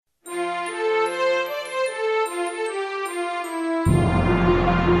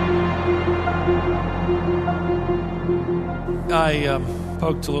I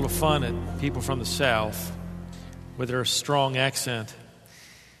poked a little fun at people from the South with their strong accent.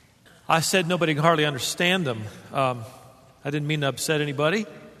 I said nobody can hardly understand them. I didn't mean to upset anybody.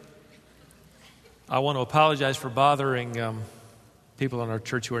 I want to apologize for bothering people in our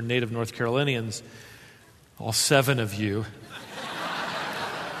church who are native North Carolinians, all 7 of you.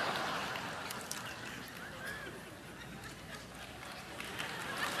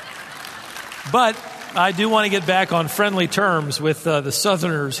 But I do want to get back on friendly terms with the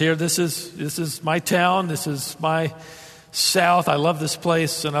Southerners here. This is my town. This is my South. I love this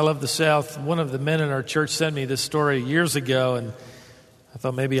place, and I love the South. One of the men in our church sent me this story years ago, and I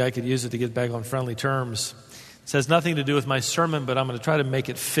thought maybe I could use it to get back on friendly terms. It has nothing to do with my sermon, but I'm going to try to make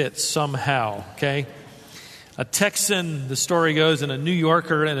it fit somehow, okay? A Texan, the story goes, and a New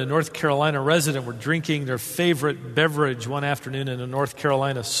Yorker and a North Carolina resident were drinking their favorite beverage one afternoon in a North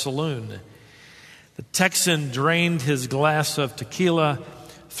Carolina saloon. The Texan drained his glass of tequila,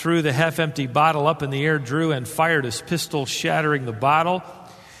 threw the half-empty bottle up in the air, drew and fired his pistol, shattering the bottle.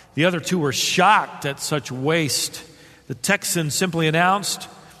 The other 2 were shocked at such waste. The Texan simply announced,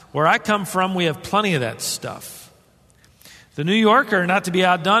 "Where I come from, we have plenty of that stuff." The New Yorker, not to be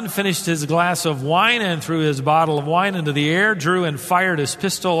outdone, finished his glass of wine and threw his bottle of wine into the air, drew and fired his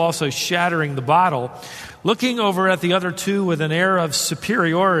pistol, also shattering the bottle. Looking over at the other 2 with an air of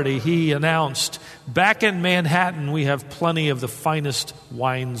superiority, he announced, "Back in Manhattan, we have plenty of the finest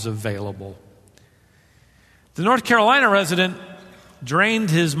wines available." The North Carolina resident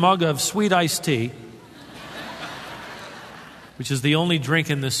drained his mug of sweet iced tea, which is the only drink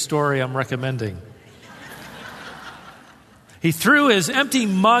in this story I'm recommending. He threw his empty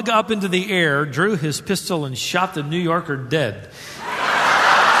mug up into the air, drew his pistol, and shot the New Yorker dead.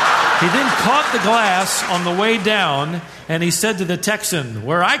 He then caught the glass on the way down, and he said to the Texan,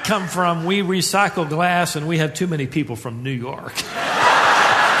 "Where I come from, we recycle glass, and we have too many people from New York."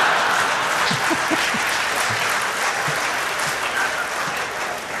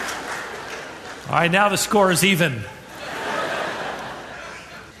 All right, now the score is even.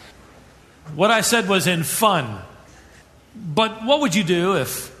 What I said was in fun. But what would you do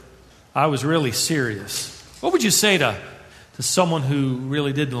if I was really serious? What would you say to someone who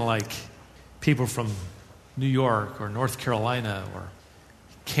really didn't like people from New York or North Carolina or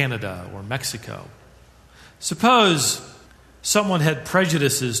Canada or Mexico? Suppose someone had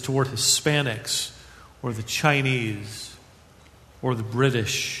prejudices toward Hispanics or the Chinese or the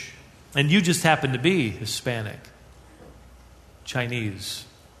British, and you just happen to be Hispanic, Chinese,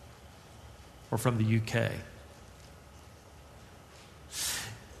 or from the UK.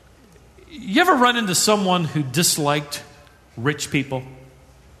 You ever run into someone who disliked rich people?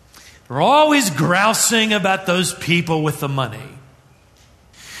 They're always grousing about those people with the money.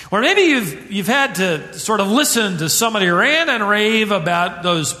 Or maybe you've had to sort of listen to somebody rant and rave about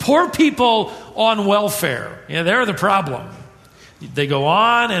those poor people on welfare. Yeah, they're the problem. They go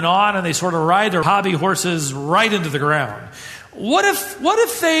on, and they sort of ride their hobby horses right into the ground. What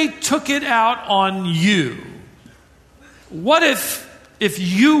if they took it out on you? What if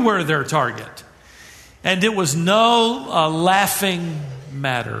you were their target and it was no laughing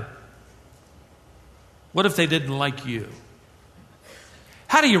matter? What if they didn't like you?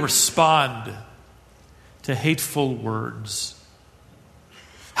 How do you respond to hateful words?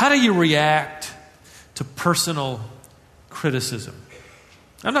 How do you react to personal criticism?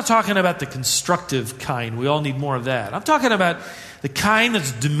 I'm not talking about the constructive kind. We all need more of that. I'm talking about the kind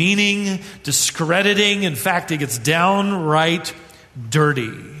that's demeaning, discrediting. In fact, it gets downright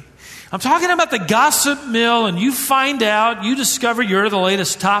dirty. I'm talking about the gossip mill, and you discover you're the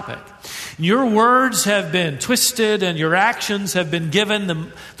latest topic. Your words have been twisted, and your actions have been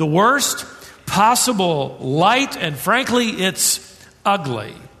given the worst possible light, and frankly, it's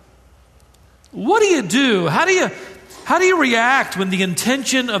ugly. What do you do? How do you react when the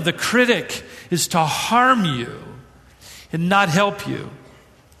intention of the critic is to harm you and not help you?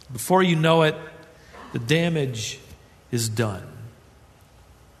 Before you know it, the damage is done.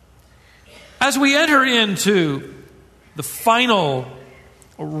 As we enter into the final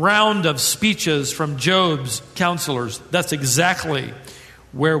round of speeches from Job's counselors, that's exactly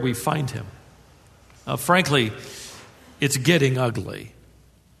where we find him. Frankly, it's getting ugly.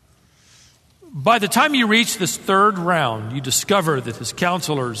 By the time you reach this 3rd round, you discover that his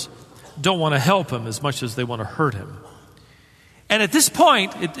counselors don't want to help him as much as they want to hurt him. And at this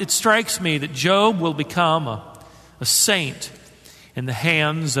point, it strikes me that Job will become a saint in the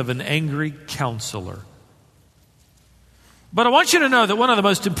hands of an angry counselor. But I want you to know that one of the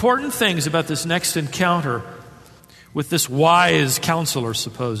most important things about this next encounter with this wise counselor,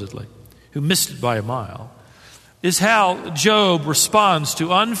 supposedly, who missed it by a mile, is how Job responds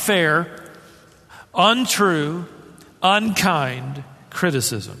to unfair, untrue, unkind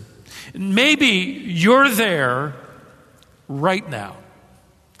criticism. Maybe you're there right now.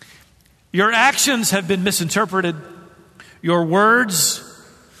 Your actions have been misinterpreted. Your words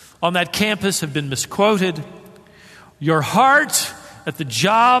on that campus have been misquoted. Your heart at the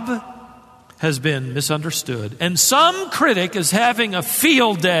job has been misunderstood. And some critic is having a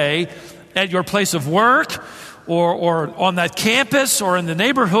field day at your place of work or on that campus or in the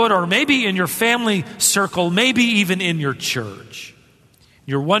neighborhood or maybe in your family circle, maybe even in your church.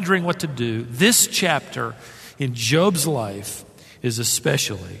 You're wondering what to do. This chapter in Job's life is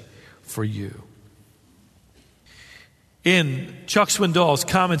especially for you. In Chuck Swindoll's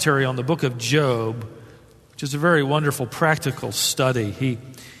commentary on the book of Job, which is a very wonderful practical study,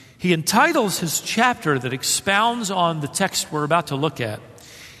 he entitles his chapter that expounds on the text we're about to look at,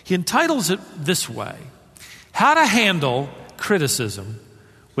 he entitles it this way: How to Handle Criticism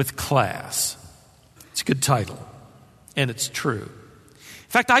with Class. It's a good title, and it's true. In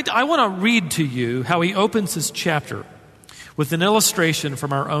fact, I want to read to you how he opens his chapter with an illustration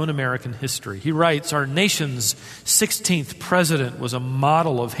from our own American history. He writes, "Our nation's 16th president was a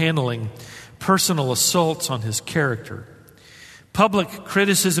model of handling personal assaults on his character. Public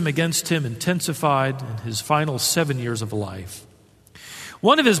criticism against him intensified in his final 7 years of life.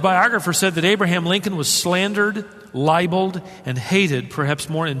 One of his biographers said that Abraham Lincoln was slandered, libeled, and hated perhaps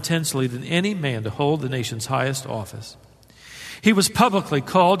more intensely than any man to hold the nation's highest office. He was publicly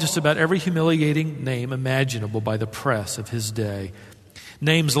called just about every humiliating name imaginable by the press of his day.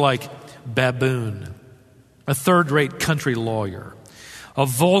 Names like baboon, a third-rate country lawyer, a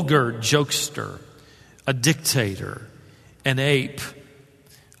vulgar jokester, a dictator, an ape,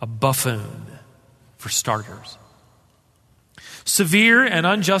 a buffoon, for starters. Severe and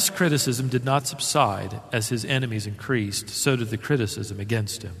unjust criticism did not subside as his enemies increased. So did the criticism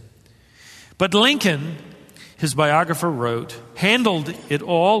against him. But Lincoln, his biographer wrote, handled it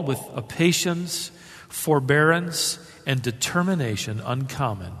all with a patience, forbearance, and determination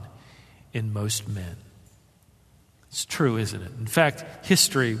uncommon in most men." It's true, isn't it? In fact,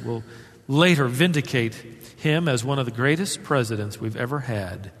 history will later vindicate him as one of the greatest presidents we've ever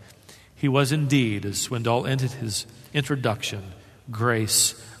had. He was indeed, as Swindoll ended his introduction,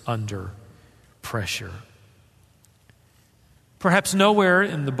 grace under pressure. Perhaps nowhere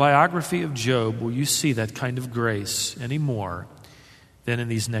in the biography of Job will you see that kind of grace any more than in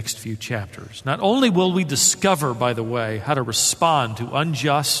these next few chapters. Not only will we discover, by the way, how to respond to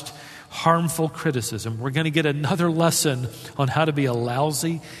unjust, harmful criticism, we're going to get another lesson on how to be a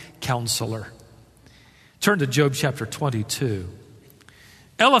lousy counselor. Turn to Job chapter 22.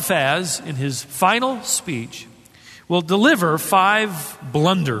 Eliphaz, in his final speech, will deliver 5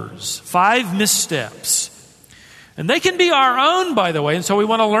 blunders, 5 missteps. And they can be our own, by the way, and so we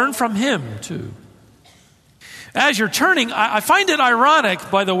want to learn from him, too. As you're turning, I find it ironic,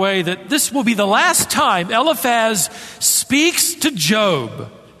 by the way, that this will be the last time Eliphaz speaks to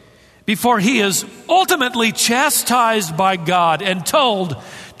Job before he is ultimately chastised by God and told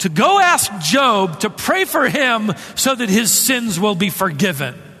to go ask Job to pray for him so that his sins will be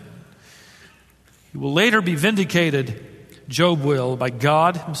forgiven. He will later be vindicated, Job will, by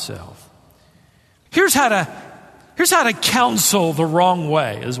God himself. Here's how to counsel the wrong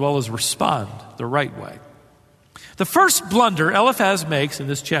way as well as respond the right way. The first blunder Eliphaz makes in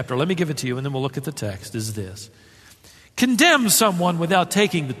this chapter, let me give it to you and then we'll look at the text, is this: condemn someone without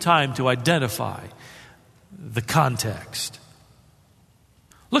taking the time to identify the context.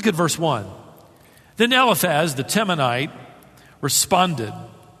 Look at verse 1. Then Eliphaz, the Temanite, responded,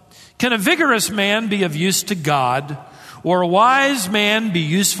 "Can a vigorous man be of use to God, or a wise man be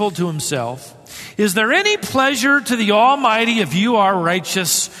useful to himself? Is there any pleasure to the Almighty if you are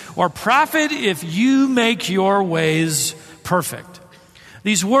righteous, or profit if you make your ways perfect?"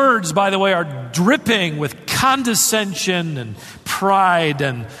 These words, by the way, are dripping with condescension and pride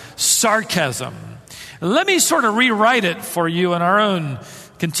and sarcasm. Let me sort of rewrite it for you in our own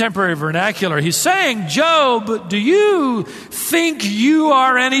contemporary vernacular. He's saying, Job, do you think you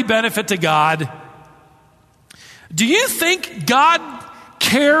are any benefit to God? Do you think God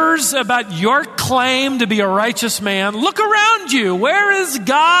cares about your claim to be a righteous man? Look around you. Where is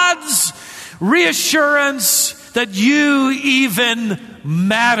God's reassurance that you even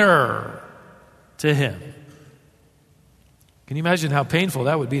matter to him? Can you imagine how painful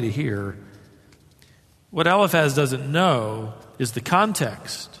that would be to hear? What Eliphaz doesn't know is the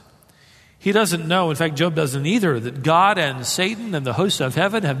context. He doesn't know, in fact, Job doesn't either, that God and Satan and the hosts of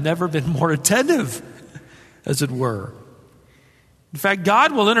heaven have never been more attentive, as it were. In fact,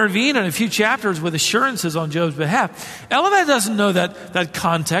 God will intervene in a few chapters with assurances on Job's behalf. Eliphaz doesn't know that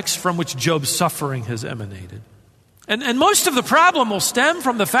context from which Job's suffering has emanated. And most of the problem will stem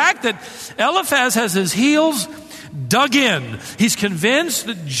from the fact that Eliphaz has his heels dug in. He's convinced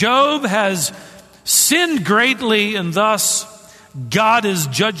that Job has sinned greatly and thus God is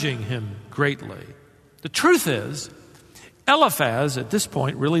judging him greatly. The truth is, Eliphaz at this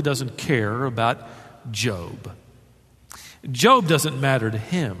point really doesn't care about Job. Job doesn't matter to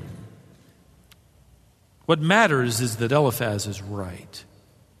him. What matters is that Eliphaz is right.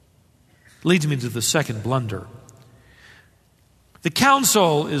 Leads me to the second blunder. The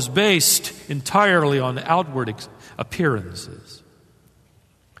counsel is based entirely on outward appearances.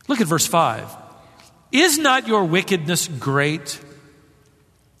 Look at verse 5. Is not your wickedness great,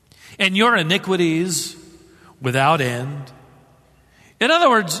 and your iniquities without end? In other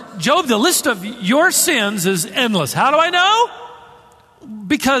words, Job, the list of your sins is endless. How do I know?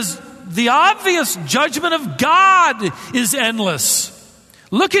 Because the obvious judgment of God is endless.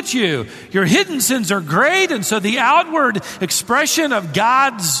 Look at you. Your hidden sins are great, and so the outward expression of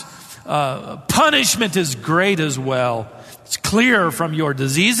God's punishment is great as well. It's clear from your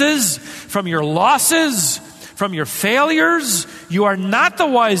diseases, from your losses, from your failures. You are not the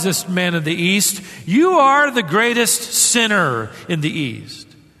wisest man in the East. You are the greatest sinner in the East.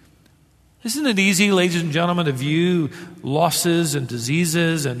 Isn't it easy, ladies and gentlemen, to view losses and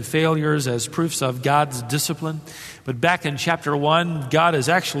diseases and failures as proofs of God's discipline? But back in chapter 1, God has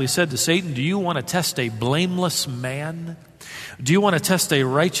actually said to Satan, do you want to test a blameless man? Do you want to test a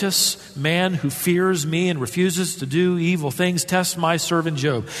righteous man who fears me and refuses to do evil things? Test my servant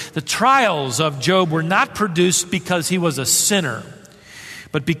Job. The trials of Job were not produced because he was a sinner,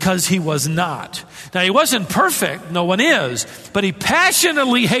 but because he was not. Now, he wasn't perfect, no one is, but he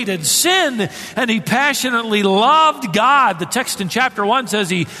passionately hated sin and he passionately loved God. The text in chapter 1 says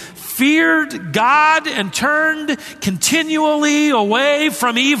he feared God and turned continually away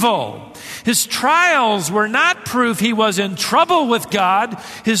from evil. His trials were not proof he was in trouble with God.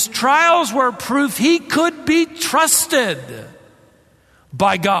 His trials were proof he could be trusted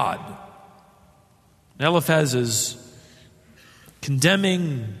by God. Eliphaz is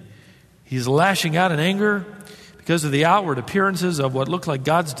condemning, he's lashing out in anger because of the outward appearances of what looked like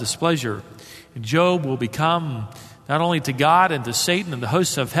God's displeasure. And Job will become, not only to God and to Satan and the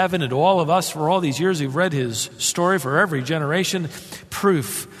hosts of heaven and to all of us for all these years who've read his story for every generation,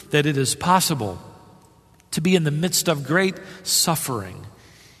 proof that it is possible to be in the midst of great suffering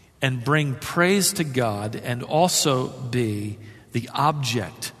and bring praise to God and also be the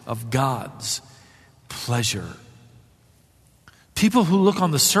object of God's pleasure. People who look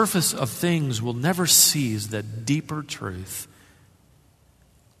on the surface of things will never seize that deeper truth.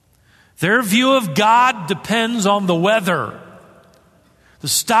 Their view of God depends on the weather, the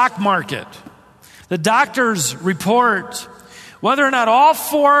stock market, the doctor's report, whether or not all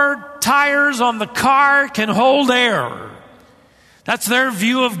four tires on the car can hold air. That's their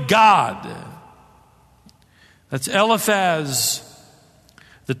view of God. That's Eliphaz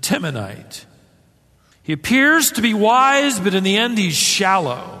the Temanite. He appears to be wise, but in the end he's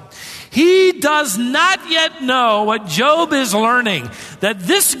shallow. He does not yet know what Job is learning, that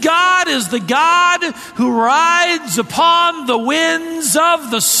this God is the God who rides upon the winds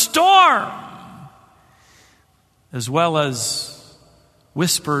of the storm, as well as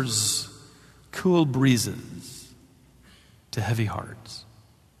whispers cool breezes to heavy hearts.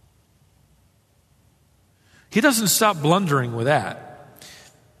 He doesn't stop blundering with that.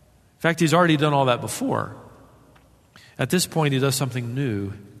 In fact, he's already done all that before. At this point, he does something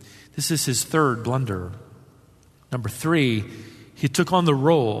new. This is his third blunder. Number 3, he took on the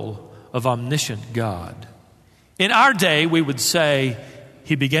role of omniscient God. In our day, we would say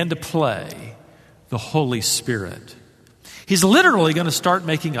he began to play the Holy Spirit. He's literally going to start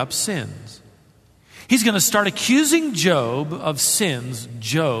making up sins. He's going to start accusing Job of sins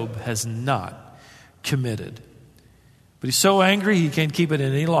Job has not committed. But he's so angry he can't keep it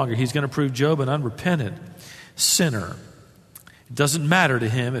in any longer. He's going to prove Job an unrepentant sinner. It doesn't matter to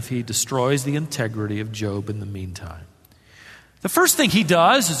him if he destroys the integrity of Job in the meantime. The first thing he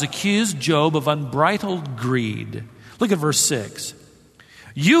does is accuse Job of unbridled greed. Look at verse 6.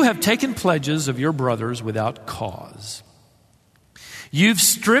 You have taken pledges of your brothers without cause. You've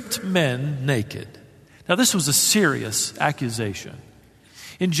stripped men naked. Now, this was a serious accusation.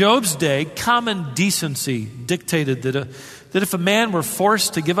 In Job's day, common decency dictated that if a man were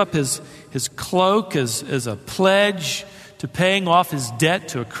forced to give up his cloak as a pledge to paying off his debt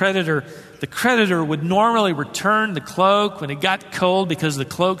to a creditor, the creditor would normally return the cloak when it got cold, because the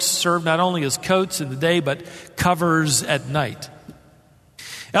cloaks served not only as coats in the day but covers at night.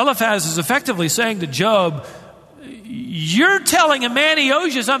 Eliphaz is effectively saying to Job, you're telling a man he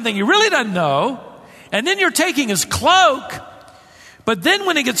owes you something he really doesn't know, and then you're taking his cloak, but then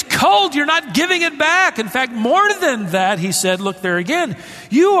when it gets cold, you're not giving it back. In fact, more than that, he said, look there again,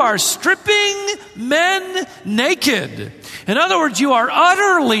 you are stripping men naked. In other words, you are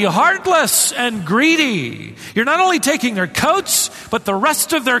utterly heartless and greedy. You're not only taking their coats, but the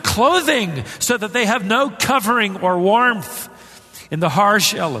rest of their clothing so that they have no covering or warmth in the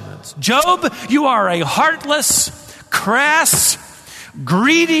harsh elements. Job, you are a heartless, crass,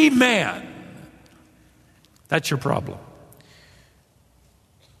 greedy man. That's your problem.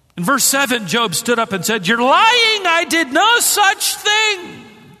 In verse 7, Job stood up and said, you're lying, I did no such thing.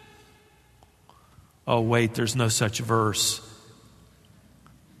 Oh, wait, there's no such verse.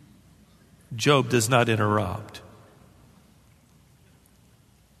 Job does not interrupt.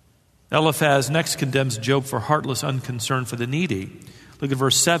 Eliphaz next condemns Job for heartless unconcern for the needy. Look at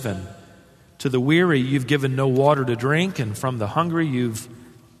verse 7. To the weary you've given no water to drink, and from the hungry you've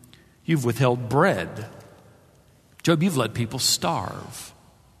withheld bread. Job, you've let people starve.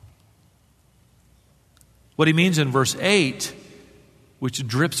 What he means in verse 8, which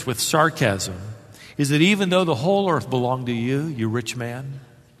drips with sarcasm, is that even though the whole earth belonged to you, you rich man,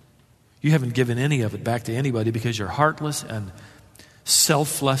 you haven't given any of it back to anybody because you're heartless and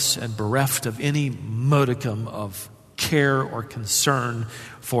selfless and bereft of any modicum of care or concern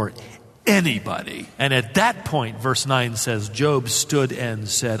for anybody. And at that point, verse 9 says, Job stood and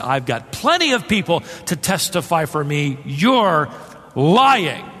said, I've got plenty of people to testify for me. You're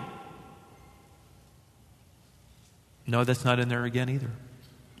lying. No, that's not in there again either.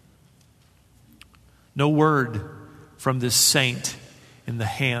 No word from this saint in the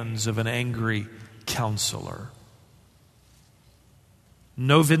hands of an angry counselor.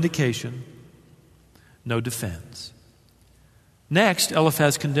 No vindication, no defense. Next,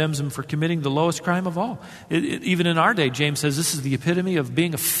 Eliphaz condemns him for committing the lowest crime of all. Even in our day, James says this is the epitome of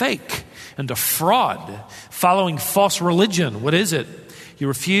being a fake and a fraud, following false religion. What is it? You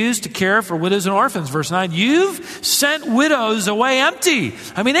refuse to care for widows and orphans. Verse 9, you've sent widows away empty.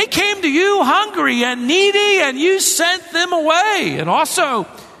 I mean, they came to you hungry and needy, and you sent them away. And also,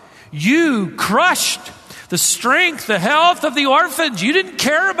 you crushed the strength, the health of the orphans. You didn't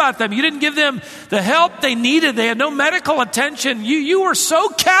care about them. You didn't give them the help they needed. They had no medical attention. You were so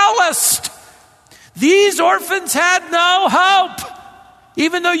calloused. These orphans had no hope,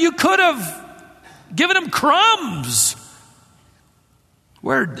 even though you could have given them crumbs.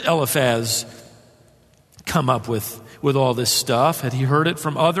 Where did Eliphaz come up with all this stuff? Had he heard it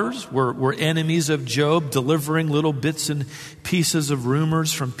from others? Were enemies of Job delivering little bits and pieces of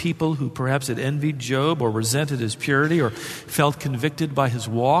rumors from people who perhaps had envied Job or resented his purity or felt convicted by his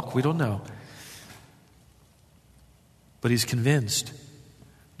walk? We don't know. But he's convinced.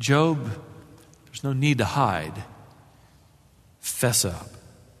 Job, there's no need to hide. Fess up.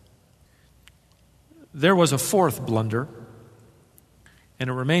 There was a fourth blunder. And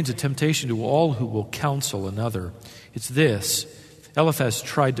it remains a temptation to all who will counsel another. It's this. Eliphaz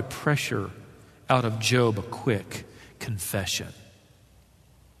tried to pressure out of Job a quick confession.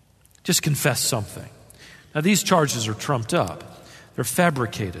 Just confess something. Now, these charges are trumped up. They're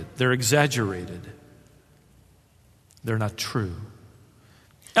fabricated. They're exaggerated. They're not true.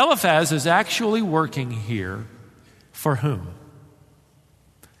 Eliphaz is actually working here for whom?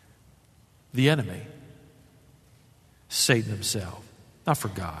 The enemy. Satan himself. Not for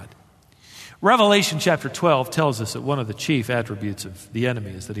God. Revelation chapter 12 tells us that one of the chief attributes of the enemy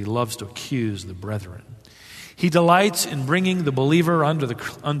is that he loves to accuse the brethren. He delights in bringing the believer under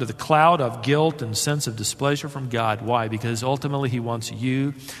the cloud of guilt and sense of displeasure from God. Why? Because ultimately he wants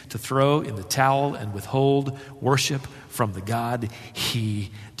you to throw in the towel and withhold worship from the God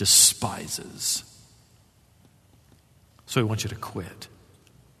he despises. So he wants you to quit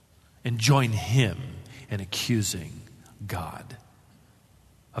and join him in accusing God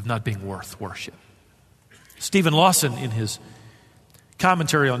of not being worth worship. Stephen Lawson, in his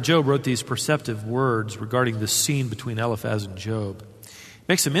commentary on Job, wrote these perceptive words regarding the scene between Eliphaz and Job.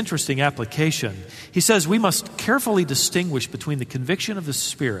 Makes some interesting application. He says, we must carefully distinguish between the conviction of the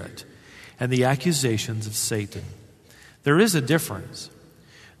Spirit and the accusations of Satan. There is a difference.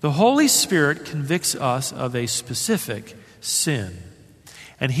 The Holy Spirit convicts us of a specific sin,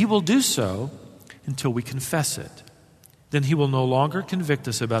 and he will do so until we confess it. Then he will no longer convict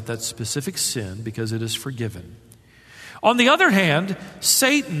us about that specific sin because it is forgiven. On the other hand,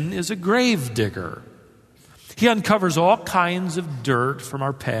 Satan is a grave digger. He uncovers all kinds of dirt from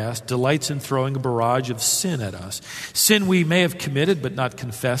our past, delights in throwing a barrage of sin at us. Sin we may have committed but not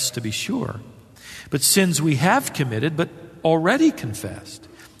confessed, to be sure. But sins we have committed but already confessed.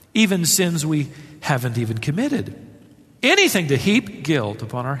 even sins we haven't even committed. Anything to heap guilt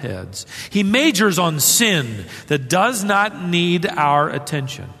upon our heads. He majors on sin that does not need our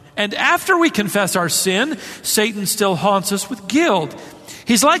attention. And after we confess our sin, Satan still haunts us with guilt.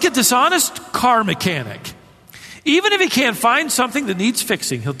 He's like a dishonest car mechanic. Even if he can't find something that needs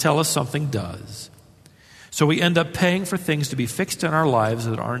fixing, he'll tell us something does. So we end up paying for things to be fixed in our lives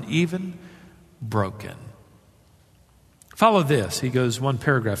that aren't even broken. Follow this. He goes one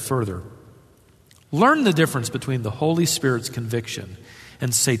paragraph further. Learn the difference between the Holy Spirit's conviction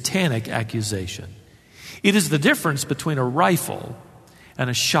and satanic accusation. It is the difference between a rifle and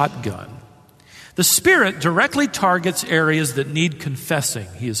a shotgun. The Spirit directly targets areas that need confessing.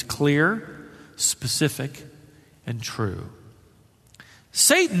 He is clear, specific, and true.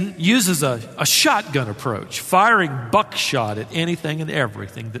 Satan uses a shotgun approach, firing buckshot at anything and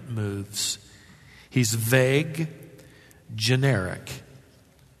everything that moves. He's vague, generic,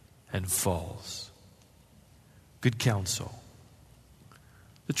 and false. Good counsel.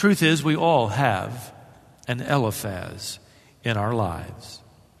 The truth is, we all have an Eliphaz in our lives.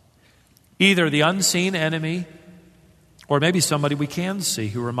 Either the unseen enemy, or maybe somebody we can see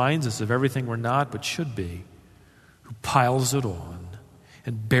who reminds us of everything we're not but should be, who piles it on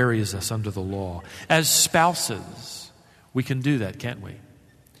and buries us under the law. As spouses, we can do that, can't we?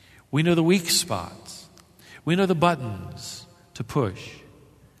 We know the weak spots. We know the buttons to push,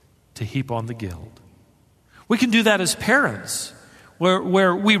 to heap on the guilt. We can do that as parents,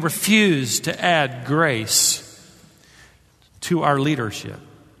 where we refuse to add grace to our leadership.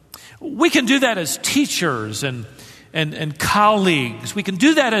 We can do that as teachers and colleagues. We can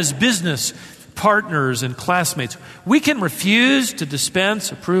do that as business partners and classmates. We can refuse to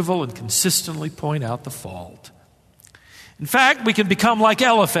dispense approval and consistently point out the fault. In fact, we can become like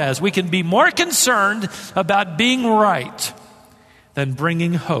Eliphaz. We can be more concerned about being right than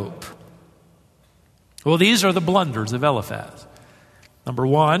bringing hope. Well, these are the blunders of Eliphaz. Number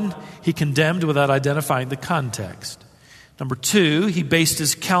one, he condemned without identifying the context. Number two, he based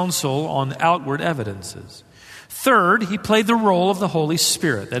his counsel on outward evidences. Third, he played the role of the Holy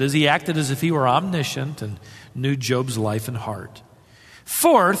Spirit. That is, he acted as if he were omniscient and knew Job's life and heart.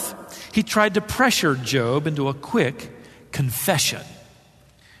 Fourth, he tried to pressure Job into a quick confession.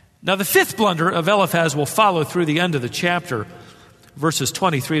 Now, the fifth blunder of Eliphaz will follow through the end of the chapter, verses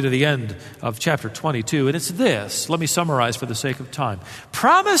 23 to the end of chapter 22. And it's this. Let me summarize for the sake of time.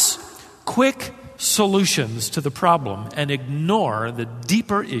 Promise quick solutions to the problem and ignore the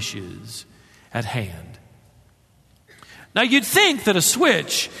deeper issues at hand. Now, you'd think that a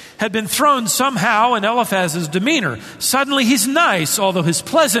switch had been thrown somehow in Eliphaz's demeanor. Suddenly he's nice, although his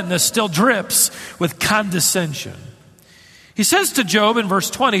pleasantness still drips with condescension. He says to Job in verse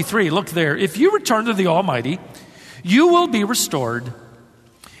 23, look there, if you return to the Almighty, you will be restored.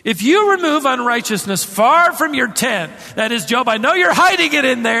 If you remove unrighteousness far from your tent, that is, Job, I know you're hiding it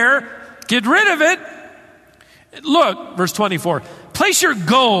in there, get rid of it. Look, verse 24, place your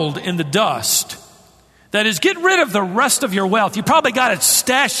gold in the dust. That is, get rid of the rest of your wealth. You probably got it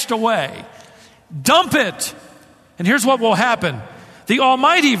stashed away. Dump it. And here's what will happen. The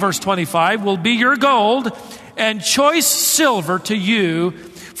Almighty, verse 25, will be your gold and choice silver to you.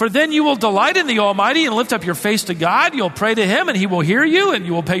 For then you will delight in the Almighty and lift up your face to God. You'll pray to Him and He will hear you and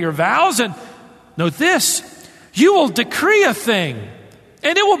you will pay your vows. And note this, you will decree a thing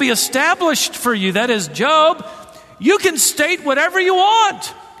and it will be established for you. That is, Job, you can state whatever you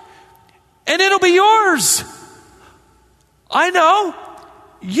want and it'll be yours. I know.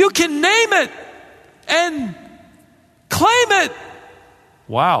 You can name it and claim it.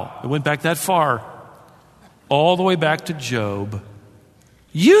 Wow, it went back that far. All the way back to Job.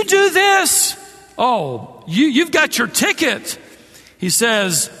 You do this. Oh, you've got your ticket. He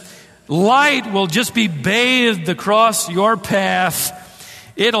says, light will just be bathed across your path.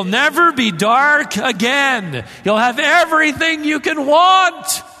 It'll never be dark again. You'll have everything you can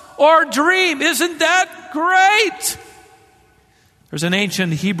want or dream. Isn't that great? There's an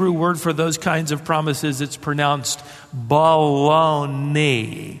ancient Hebrew word for those kinds of promises. It's pronounced baloney.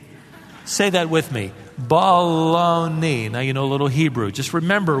 Say that with me. Baloney. Now you know a little Hebrew. Just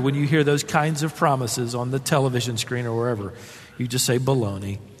remember when you hear those kinds of promises on the television screen or wherever, you just say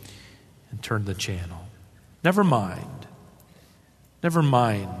baloney and turn the channel. Never mind. Never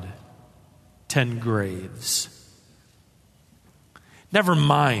mind 10 graves. Never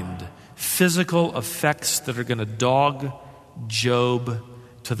mind physical effects that are going to dog Job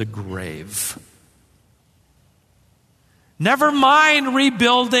to the grave. Never mind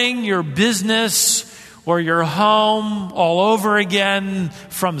rebuilding your business or your home all over again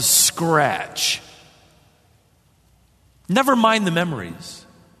from scratch. Never mind the memories.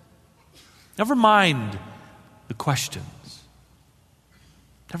 Never mind the questions.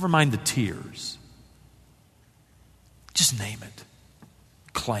 Never mind the tears. Just name it,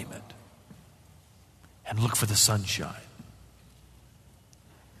 claim it, and look for the sunshine.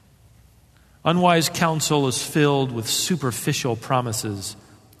 Unwise counsel is filled with superficial promises.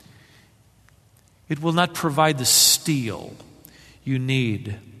 It will not provide the steel you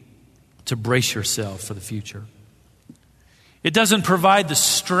need to brace yourself for the future. It doesn't provide the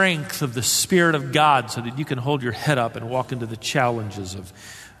strength of the Spirit of God so that you can hold your head up and walk into the challenges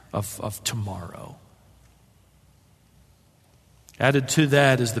of tomorrow. Added to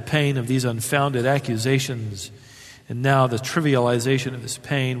that is the pain of these unfounded accusations, and now the trivialization of this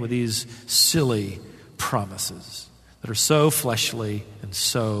pain with these silly promises that are so fleshly and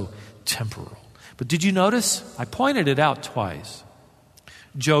so temporal. But did you notice? I pointed it out twice.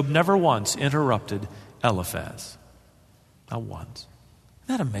 Job never once interrupted Eliphaz. Not once.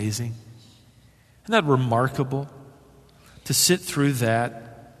 Isn't that amazing? Isn't that remarkable to sit through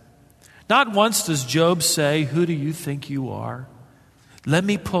that? Not once does Job say, "Who do you think you are? Let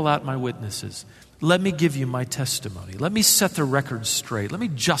me pull out my witnesses. Let me give you my testimony. Let me set the record straight. Let me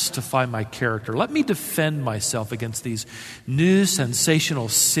justify my character. Let me defend myself against these new sensational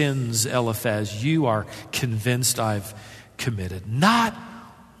sins, Eliphaz, you are convinced I've committed." Not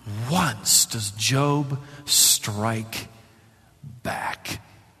once does Job strike back.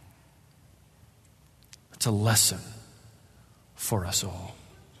 It's a lesson for us all.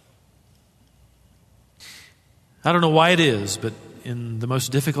 I don't know why it is, but in the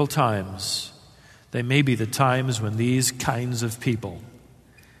most difficult times, they may be the times when these kinds of people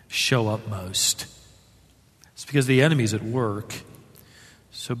show up most. It's because the enemy's at work.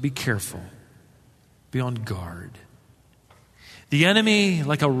 So be careful. Be on guard. The enemy,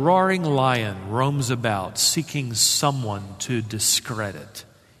 like a roaring lion, roams about seeking someone to discredit.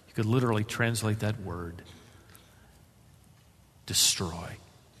 You could literally translate that word. Destroy.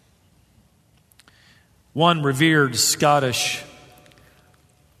 One revered Scottish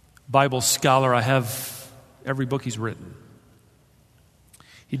Bible scholar, I have every book he's written.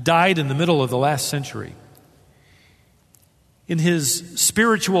 He died in the middle of the last century. In his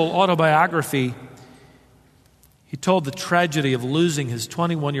spiritual autobiography, he told the tragedy of losing his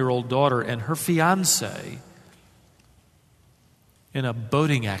 21-year-old daughter and her fiancé in a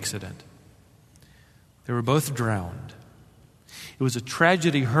boating accident. They were both drowned. It was a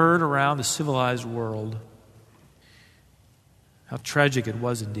tragedy heard around the civilized world. How tragic it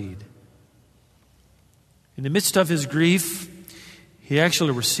was indeed. In the midst of his grief, he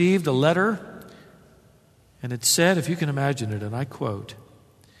actually received a letter, and it said, if you can imagine it, and I quote,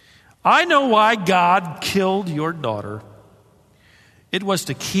 "I know why God killed your daughter. It was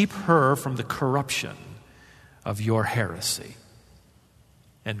to keep her from the corruption of your heresy."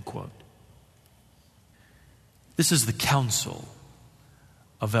 End quote. This is the counsel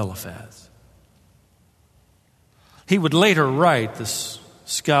of Eliphaz. He would later write, this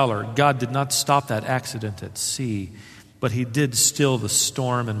scholar, "God did not stop that accident at sea, but he did still the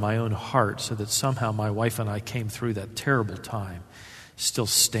storm in my own heart so that somehow my wife and I came through that terrible time still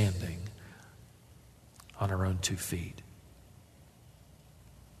standing on our own 2 feet."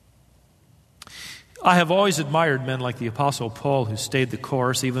 I have always admired men like the Apostle Paul who stayed the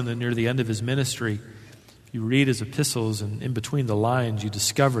course even near the end of his ministry. You read his epistles, and in between the lines you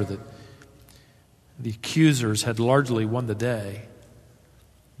discover that the accusers had largely won the day.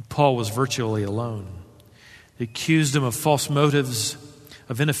 Paul was virtually alone. They accused him of false motives,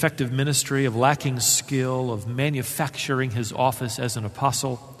 of ineffective ministry, of lacking skill, of manufacturing his office as an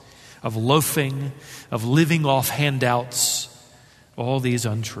apostle, of loafing, of living off handouts, all these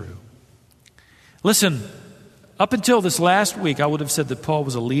untrue. Listen, up until this last week, I would have said that Paul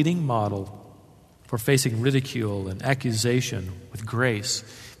was a leading model for facing ridicule and accusation with grace,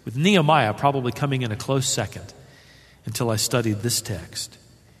 with Nehemiah probably coming in a close second until I studied this text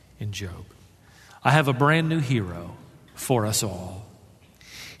in Job. I have a brand new hero for us all.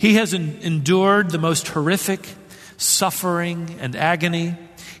 He has endured the most horrific suffering and agony.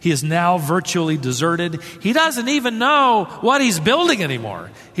 He is now virtually deserted. He doesn't even know what he's building anymore.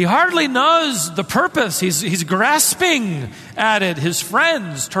 He hardly knows the purpose. He's grasping at it. His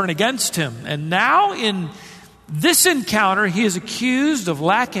friends turn against him. And now in this encounter, he is accused of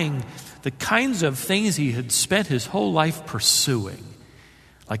lacking the kinds of things he had spent his whole life pursuing,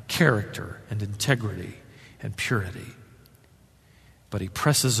 like character and integrity and purity. But he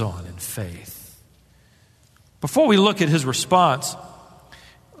presses on in faith. Before we look at his response,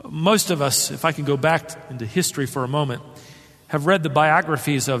 most of us, if I can go back into history for a moment, have read the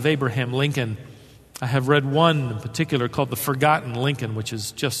biographies of Abraham Lincoln. I have read one in particular called The Forgotten Lincoln, which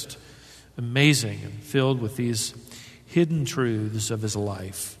is just amazing and filled with these hidden truths of his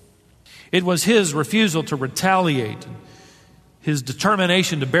life. It was his refusal to retaliate, his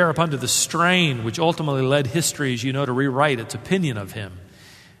determination to bear up under the strain, which ultimately led history, as you know, to rewrite its opinion of him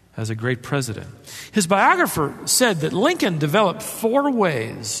as a great president. His biographer said that Lincoln developed 4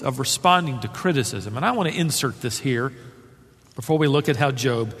 ways of responding to criticism, and I want to insert this here before we look at how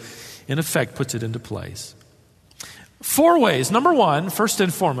Job, in effect, puts it into place. 4 ways. Number 1, first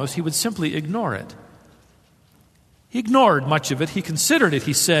and foremost, he would simply ignore it. He ignored much of it. He considered it,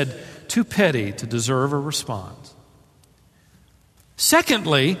 he said, too petty to deserve a response.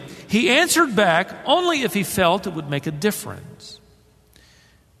 Secondly, he answered back only if he felt it would make a difference.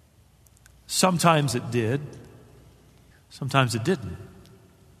 Sometimes it did. Sometimes it didn't.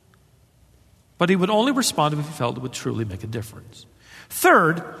 But he would only respond if he felt it would truly make a difference.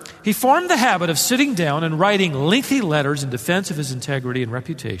 Third, he formed the habit of sitting down and writing lengthy letters in defense of his integrity and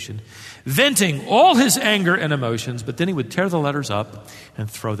reputation, venting all his anger and emotions, but then he would tear the letters up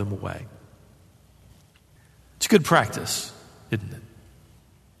and throw them away. It's good practice, isn't it?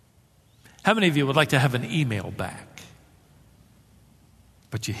 How many of you would like to have an email back,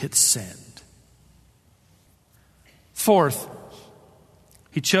 but you hit send? Fourth,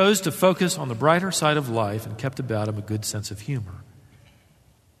 he chose to focus on the brighter side of life and kept about him a good sense of humor.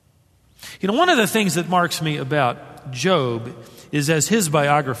 You know, one of the things that marks me about Job is as his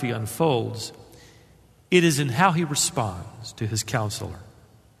biography unfolds, it is in how he responds to his counselor.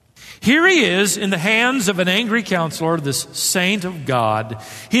 Here he is in the hands of an angry counselor, this saint of God.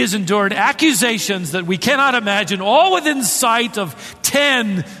 He has endured accusations that we cannot imagine, all within sight of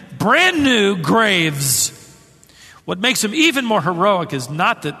 10 brand new graves. What makes him even more heroic is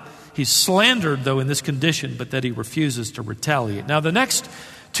not that he's slandered, though, in this condition, but that he refuses to retaliate. Now, the next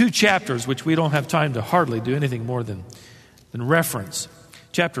 2 chapters, which we don't have time to hardly do anything more than reference,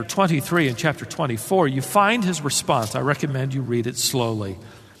 chapter 23 and chapter 24, you find his response. I recommend you read it slowly.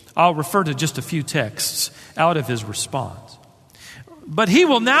 I'll refer to just a few texts out of his response. But he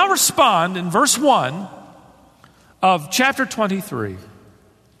will now respond in verse 1 of chapter 23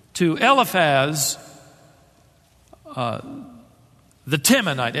 to Eliphaz, the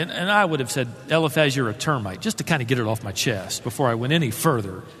Temanite. And I would have said, Eliphaz, you're a termite, just to kind of get it off my chest before I went any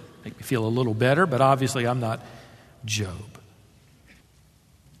further. Make me feel a little better, but obviously I'm not Job.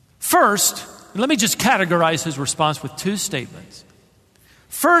 First, let me just categorize his response with 2 statements.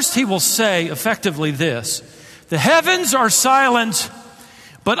 First, he will say effectively this: the heavens are silent,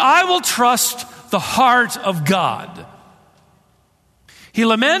 but I will trust the heart of God. He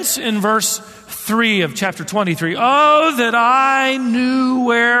laments in verse 3 of chapter 23, oh, that I knew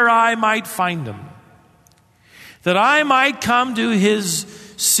where I might find him, that I might come to his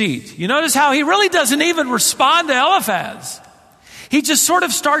seat. You notice how he really doesn't even respond to Eliphaz. He just sort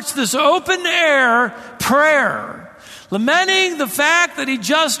of starts this open air prayer, lamenting the fact that he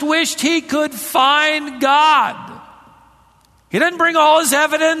just wished he could find God. He doesn't bring all his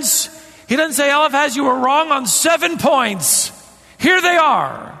evidence. He doesn't say, Eliphaz, you were wrong on 7 points. Here they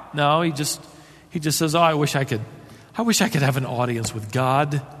are. No, he just says, oh, I wish I could have an audience with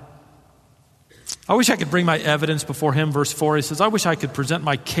God. I wish I could bring my evidence before him. Verse 4, he says, I wish I could present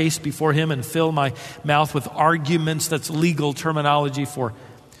my case before him and fill my mouth with arguments. That's legal terminology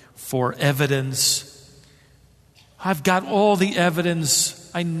for evidence. I've got all the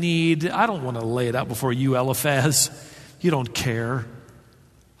evidence I need. I don't want to lay it out before you, Eliphaz. You don't care.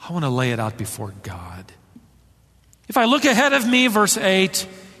 I want to lay it out before God. If I look ahead of me, verse 8,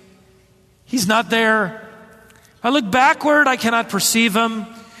 he's not there. If I look backward, I cannot perceive him.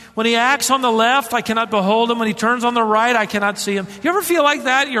 When he acts on the left, I cannot behold him. When he turns on the right, I cannot see him. You ever feel like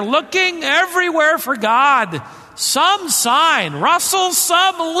that? You're looking everywhere for God. Some sign, rustle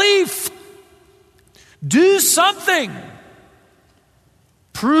some leaf. Do something.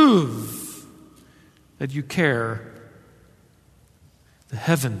 Prove that you care. The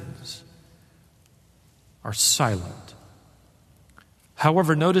heavens are silent.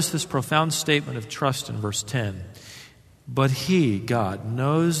 However, notice this profound statement of trust in verse 10. But he, God,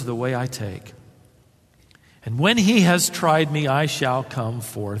 knows the way I take. And when he has tried me, I shall come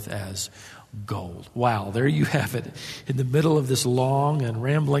forth as gold. Wow, there you have it. In the middle of this long and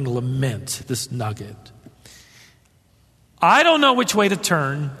rambling lament, this nugget. I don't know which way to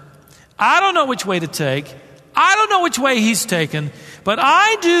turn. I don't know which way to take. I don't know which way he's taken. But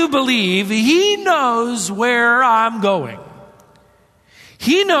I do believe he knows where I'm going.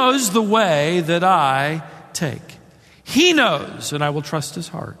 He knows the way that I take. He knows, and I will trust his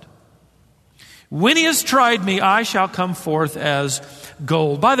heart. When he has tried me, I shall come forth as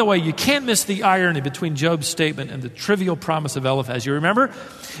gold. By the way, you can't miss the irony between Job's statement and the trivial promise of Eliphaz. You remember?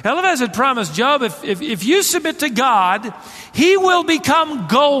 Eliphaz had promised Job, if you submit to God, he will become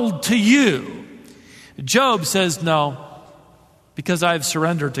gold to you. Job says, no, because I've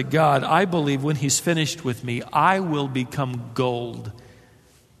surrendered to God, I believe when he's finished with me, I will become gold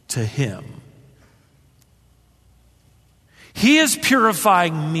to him. He is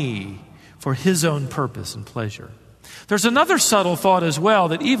purifying me for his own purpose and pleasure. There's another subtle thought as well,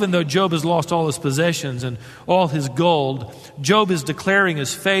 that even though Job has lost all his possessions and all his gold, Job is declaring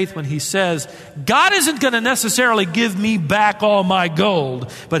his faith when he says, God isn't going to necessarily give me back all my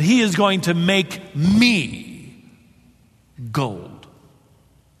gold, but he is going to make me gold,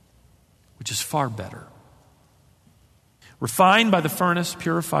 which is far better. Refined by the furnace,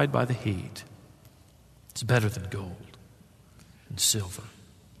 purified by the heat. It's better than gold and silver.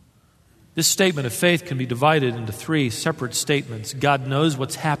 This statement of faith can be divided into three separate statements. God knows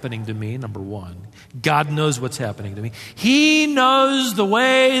what's happening to me, number one. God knows what's happening to me. He knows the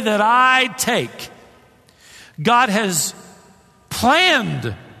way that I take. God has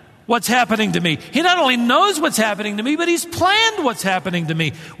planned what's happening to me. He not only knows what's happening to me, but he's planned what's happening to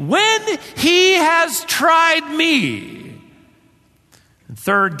me. When he has tried me. And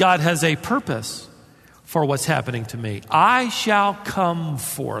third, God has a purpose for what's happening to me. I shall come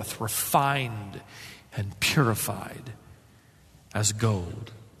forth refined and purified as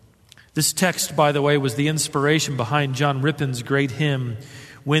gold. This text, by the way, was the inspiration behind John Rippon's great hymn,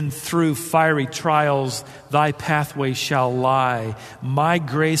 When through fiery trials thy pathway shall lie, my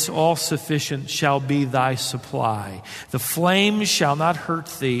grace all sufficient shall be thy supply. The flames shall not hurt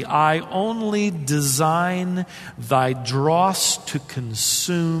thee, I only design thy dross to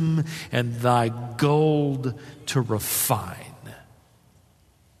consume and thy gold to refine.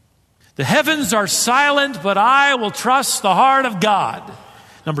 The heavens are silent, but I will trust the heart of God.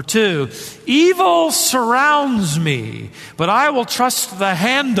 Number two, evil surrounds me, but I will trust the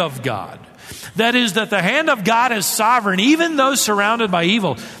hand of God. That is, that the hand of God is sovereign, even though surrounded by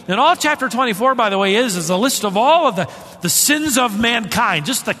evil. And all chapter 24, by the way, is a list of all of the sins of mankind,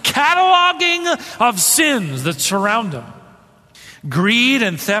 just the cataloging of sins that surround them. Greed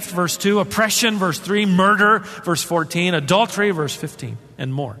and theft, verse 2, oppression, verse 3, murder, verse 14, adultery, verse 15,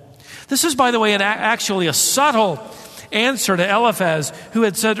 and more. This is, by the way, actually a subtle answer to Eliphaz, who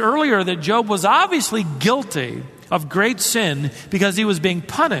had said earlier that Job was obviously guilty of great sin because he was being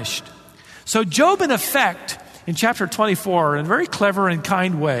punished. So Job, in effect, in chapter 24, in a very clever and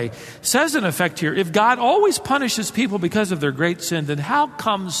kind way, says in effect here, if God always punishes people because of their great sin, then how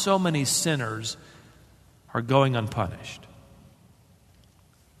come so many sinners are going unpunished?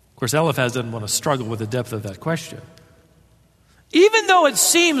 Of course, Eliphaz doesn't want to struggle with the depth of that question. Even though it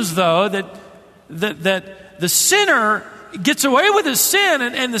seems, though, that the sinner gets away with his sin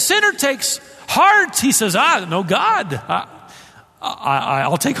and the sinner takes heart. He says, no, God,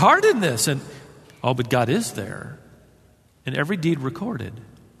 I'll take heart in this. But God is there in every deed recorded.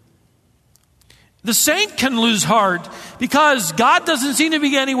 The saint can lose heart because God doesn't seem to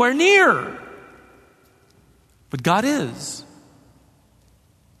be anywhere near. But God is.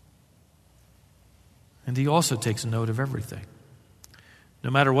 And he also takes note of everything. No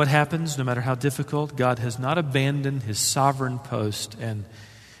matter what happens, no matter how difficult, God has not abandoned his sovereign post. And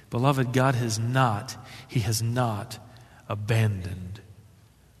beloved, God has not abandoned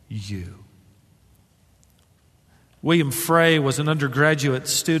you. William Frey was an undergraduate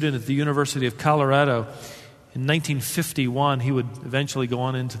student at the University of Colorado. In 1951, he would eventually go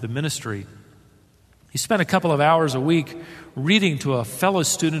on into the ministry. He spent a couple of hours a week reading to a fellow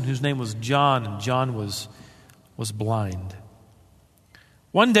student whose name was John, and John was blind.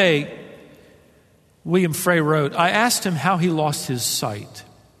 One day, William Frey wrote, I asked him how he lost his sight.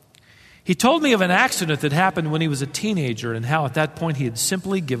 He told me of an accident that happened when he was a teenager and how at that point he had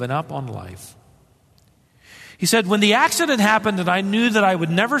simply given up on life. He said, when the accident happened and I knew that I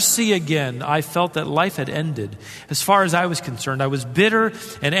would never see again, I felt that life had ended. As far as I was concerned, I was bitter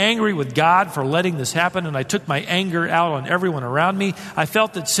and angry with God for letting this happen, and I took my anger out on everyone around me. I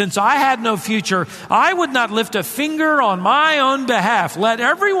felt that since I had no future, I would not lift a finger on my own behalf. Let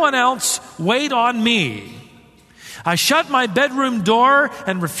everyone else wait on me. I shut my bedroom door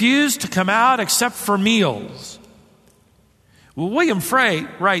and refused to come out except for meals. Well, William Frey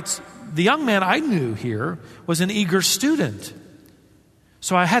writes, the young man I knew here was an eager student.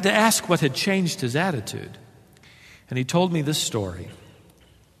 So I had to ask what had changed his attitude. And he told me this story.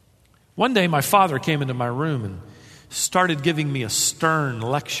 One day my father came into my room and started giving me a stern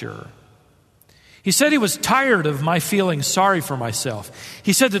lecture. He said he was tired of my feeling sorry for myself.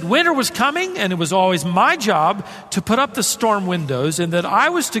 He said that winter was coming and it was always my job to put up the storm windows and that I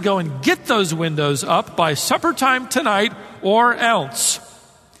was to go and get those windows up by supper time tonight or else.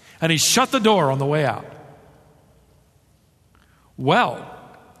 And he shut the door on the way out. Well,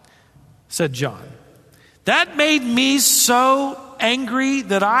 said John, that made me so angry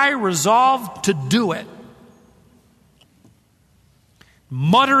that I resolved to do it.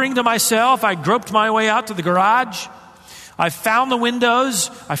 Muttering to myself, I groped my way out to the garage. I found the windows.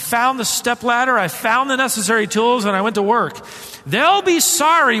 I found the stepladder. I found the necessary tools, and I went to work. They'll be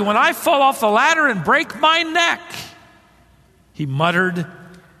sorry when I fall off the ladder and break my neck, he muttered.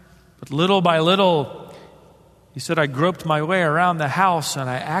 But little by little, he said, I groped my way around the house, and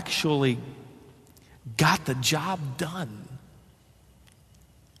I actually got the job done.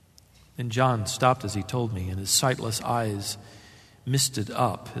 And John stopped as he told me, and his sightless eyes misted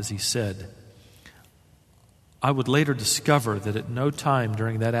up as he said, I would later discover that at no time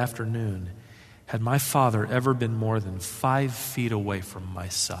during that afternoon had my father ever been more than 5 feet away from my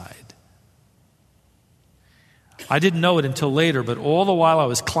side. I didn't know it until later, but all the while I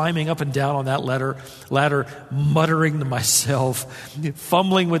was climbing up and down on that ladder, muttering to myself,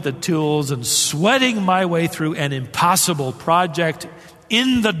 fumbling with the tools and sweating my way through an impossible project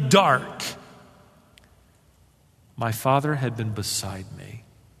in the dark. My father had been beside me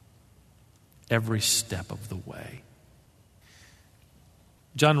every step of the way.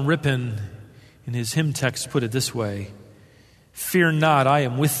 John Rippon, in his hymn text, put it this way, Fear not, I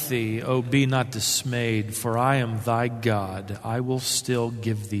am with thee, O be not dismayed, for I am thy God, I will still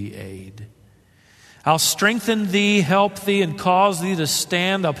give thee aid. I'll strengthen thee, help thee, and cause thee to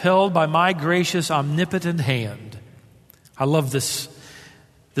stand upheld by my gracious, omnipotent hand. I love this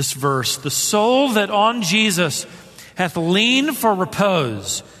verse. The soul that on Jesus hath leaned for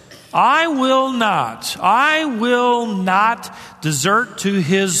repose, I will not desert to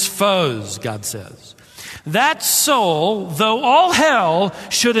his foes, God says. That soul, though all hell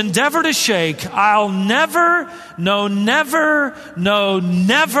should endeavor to shake, I'll never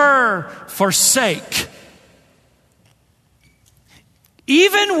forsake.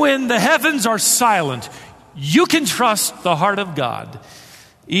 Even when the heavens are silent, you can trust the heart of God.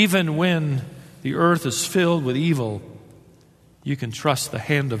 Even when the earth is filled with evil, you can trust the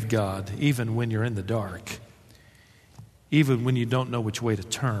hand of God, even when you're in the dark, even when you don't know which way to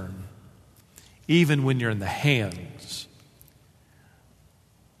turn, even when you're in the hands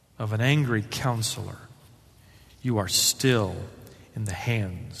of an angry counselor, you are still in the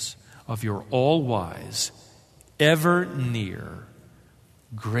hands of your all-wise, ever-near,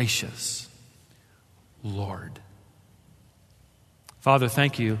 gracious Lord. Father,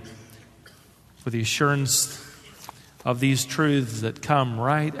 thank you for the assurance of these truths that come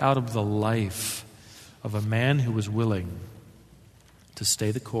right out of the life of a man who was willing to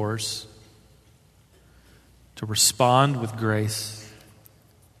stay the course, to respond with grace,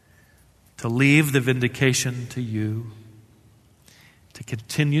 to leave the vindication to you, to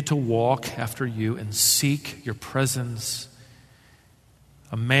continue to walk after you and seek your presence.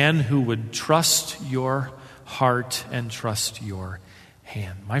 A man who would trust your heart and trust your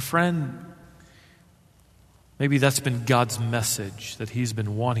hand. My friend, maybe that's been God's message that he's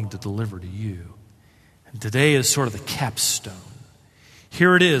been wanting to deliver to you. And today is sort of the capstone.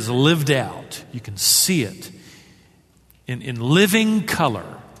 Here it is, lived out. You can see it in living color,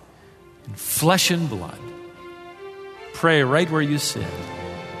 in flesh and blood. Pray right where you sit.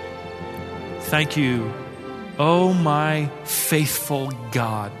 Thank you, oh my faithful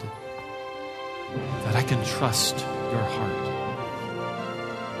God, that I can trust your heart,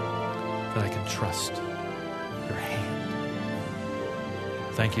 that I can trust your hand.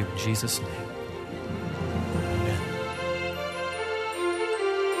 Thank you in Jesus' name.